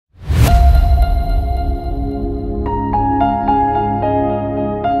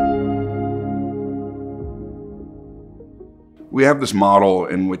We have this model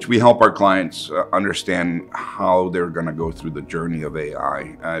in which we help our clients understand how they're going to go through the journey of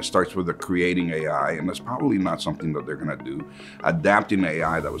AI. It starts with creating AI, and that's probably not something that they're going to do. Adapting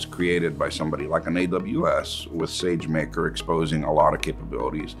AI that was created by somebody like an AWS with SageMaker exposing a lot of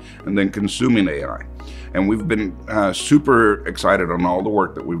capabilities, and then consuming AI. And we've been super excited on all the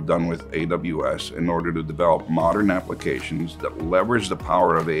work that we've done with AWS in order to develop modern applications that leverage the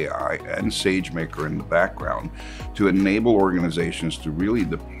power of AI and SageMaker in the background to enable organizations to really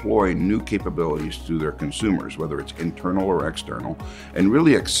deploy new capabilities to their consumers, whether it's internal or external, and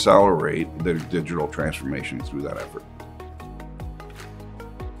really accelerate their digital transformation through that effort.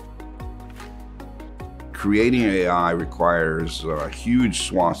 Creating AI requires huge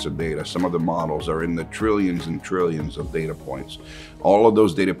swaths of data. Some of the models are in the trillions and trillions of data points. All of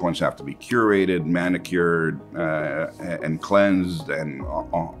those data points have to be curated, manicured, and cleansed, and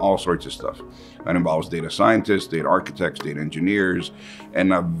all sorts of stuff. That involves data scientists, data architects, data engineers,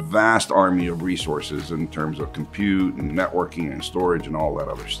 and a vast army of resources in terms of compute and networking and storage and all that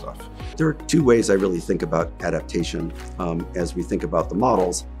other stuff. There are two ways I really think about adaptation as we think about the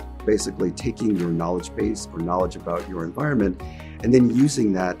models. Basically taking your knowledge base or knowledge about your environment and then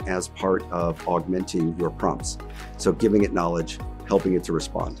using that as part of augmenting your prompts. So giving it knowledge, helping it to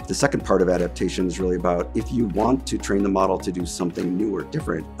respond. The second part of adaptation is really about if you want to train the model to do something new or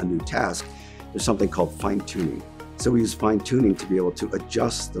different, a new task, there's something called fine-tuning. So we use fine-tuning to be able to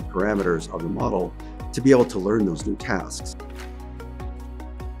adjust the parameters of the model to be able to learn those new tasks.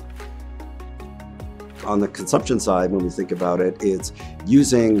 On the consumption side, when we think about it, it's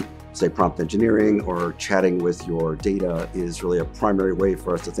using, say, prompt engineering or chatting with your data is really a primary way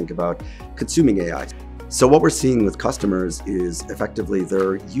for us to think about consuming AI. So what we're seeing with customers is effectively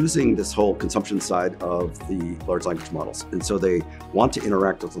they're using this whole consumption side of the large language models. And so they want to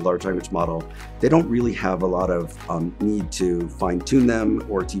interact with the large language model. They don't really have a lot of need to fine-tune them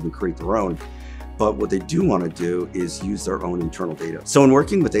or to even create their own. But what they do want to do is use their own internal data. So in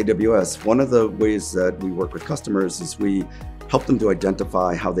working with AWS, one of the ways that we work with customers is we help them to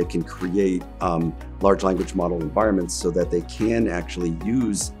identify how they can create large language model environments so that they can actually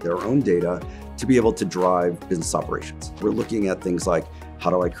use their own data to be able to drive business operations. We're looking at things like,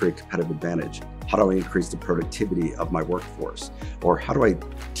 how do I create competitive advantage? How do I increase the productivity of my workforce? Or how do I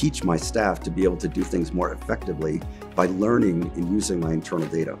teach my staff to be able to do things more effectively by learning and using my internal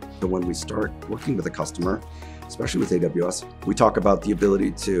data? So when we start working with a customer, especially with AWS, we talk about the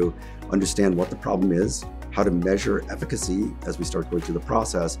ability to understand what the problem is, how to measure efficacy as we start going through the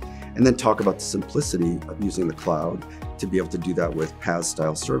process, and then talk about the simplicity of using the cloud to be able to do that with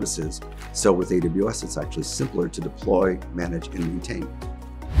PaaS-style services. So with AWS, it's actually simpler to deploy, manage, and maintain.